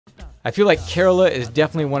I feel like Kerala is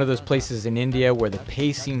definitely one of those places in India where the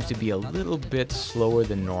pace seems to be a little bit slower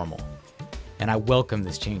than normal. And I welcome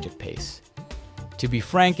this change of pace. To be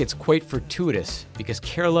frank, it's quite fortuitous because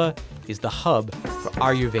Kerala is the hub for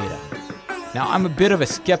Ayurveda. Now, I'm a bit of a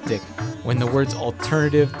skeptic when the words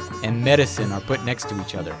alternative and medicine are put next to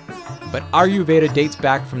each other. But Ayurveda dates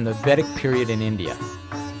back from the Vedic period in India.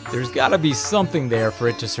 There's gotta be something there for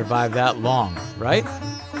it to survive that long, right?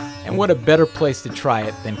 And what a better place to try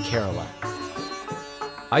it than Kerala.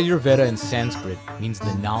 Ayurveda in Sanskrit means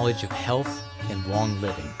the knowledge of health and long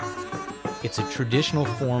living. It's a traditional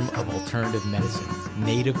form of alternative medicine,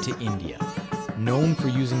 native to India, known for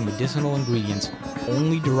using medicinal ingredients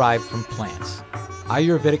only derived from plants.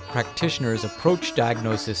 Ayurvedic practitioners approach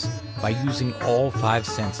diagnosis by using all 5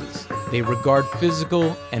 senses. They regard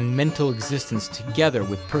physical and mental existence together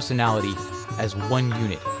with personality as one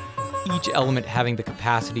unit, each element having the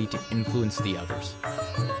capacity to influence the others.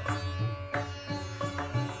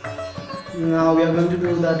 Now we are going to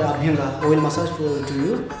do the abhyangam oil massage to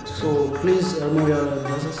you. So please remove your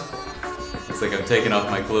dresses. It's like I'm taking off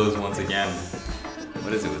my clothes once again.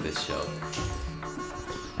 What is it with this show?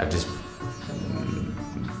 I've just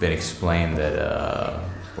been explained that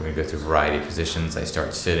we're gonna go through a variety of positions. I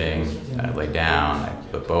start sitting, I lay down, I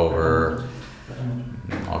flip over,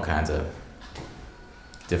 all kinds of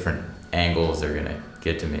different angles they're gonna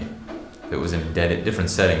get to me. If it was in a different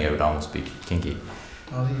setting, it would almost be kinky.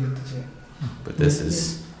 But this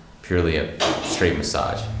is purely a straight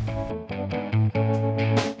massage.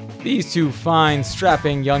 These 2 fine,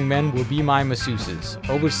 strapping young men will be my masseuses,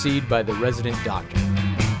 overseen by the resident doctor.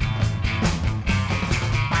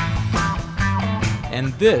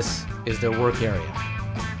 And this is their work area,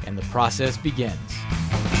 and the process begins.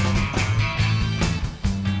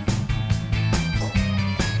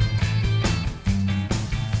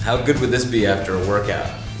 How good would this be after a workout?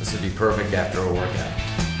 This would be perfect after a workout.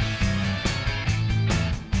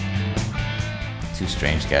 2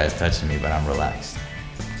 strange guys touching me, but I'm relaxed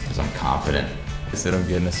because I'm confident. I said I'm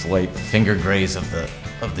getting a slight finger graze of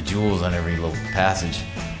the jewels on every little passage.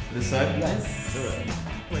 This side? Yes.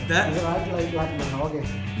 Like that?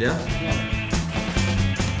 Yeah?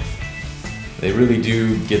 They really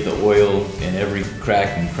do get the oil in every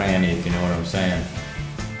crack and cranny, if you know what I'm saying.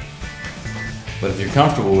 But if you're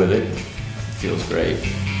comfortable with it, it feels great.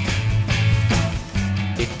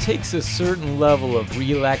 It takes a certain level of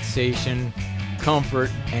relaxation,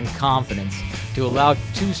 comfort, and confidence to allow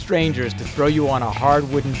 2 strangers to throw you on a hard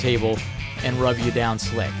wooden table and rub you down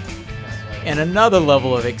slick. And another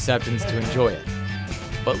level of acceptance to enjoy it.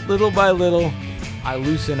 But little by little, I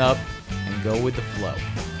loosen up and go with the flow.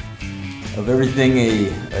 Of everything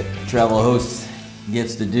a travel host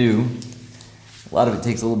gets to do, a lot of it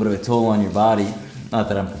takes a little bit of a toll on your body. Not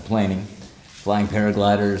that I'm complaining. Flying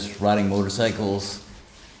paragliders, riding motorcycles,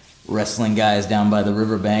 wrestling guys down by the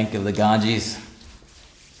riverbank of the Ganges.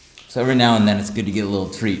 So every now and then it's good to get a little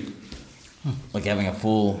treat, like having a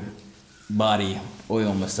full body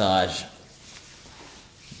oil massage.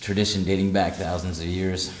 Tradition dating back thousands of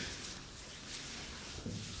years.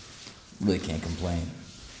 Really can't complain.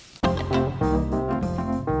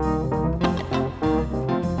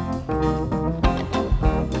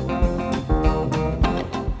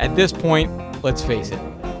 At this point, let's face it,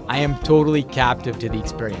 I am totally captive to the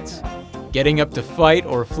experience. Getting up to fight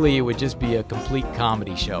or flee would just be a complete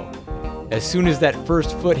comedy show. As soon as that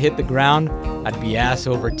first foot hit the ground, I'd be ass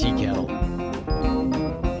over tea kettle.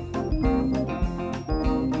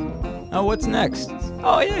 Oh, what's next?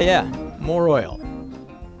 Oh, yeah, more oil.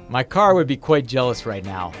 My car would be quite jealous right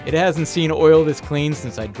now. It hasn't seen oil this clean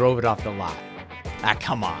since I drove it off the lot. Ah,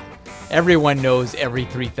 come on. Everyone knows every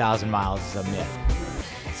 3,000 miles is a myth.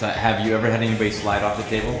 So have you ever had anybody slide off the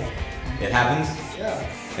table? It happens? Yeah.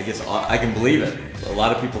 I guess I can believe it. A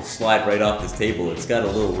lot of people slide right off this table. It's got a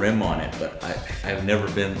little rim on it, but I've never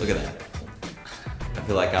been, look at that. I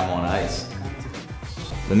feel like I'm on ice.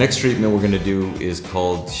 The next treatment we're gonna do is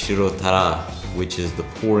called Shirotara, which is the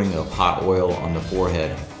pouring of hot oil on the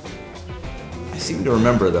forehead. I seem to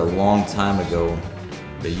remember that a long time ago,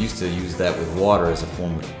 they used to use that with water as a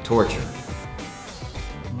form of torture.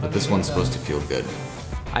 But this one's supposed to feel good.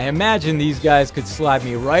 I imagine these guys could slide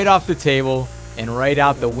me right off the table and right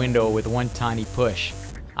out the window with one tiny push.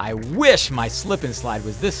 I wish my slip and slide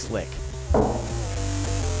was this slick.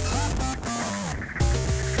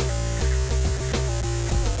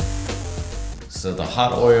 So the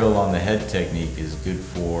hot oil on the head technique is good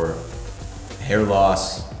for hair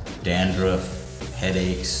loss, dandruff,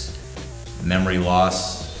 headaches, memory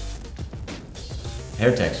loss,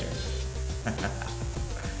 hair texture.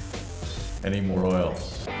 I need more oil.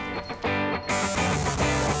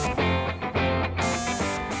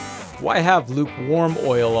 Why have lukewarm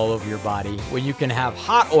oil all over your body when you can have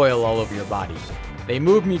hot oil all over your body? They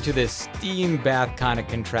moved me to this steam bath kind of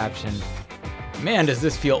contraption. Man, does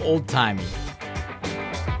this feel old-timey.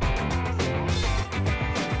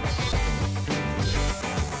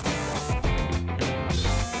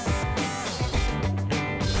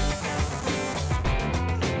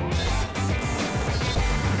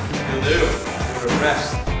 Will do. For a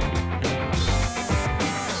rest.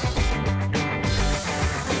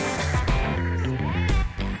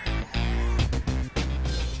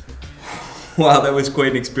 Wow, that was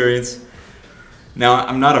quite an experience. Now,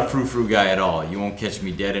 I'm not a frou-frou guy at all. You won't catch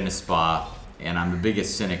me dead in a spa, and I'm the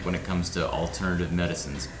biggest cynic when it comes to alternative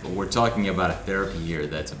medicines. But we're talking about a therapy here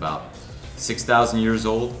that's about 6,000 years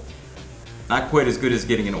old. Not quite as good as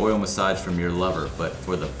getting an oil massage from your lover, but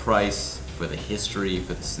for the price, for the history,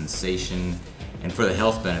 for the sensation, and for the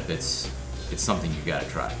health benefits, it's something you gotta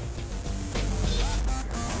try.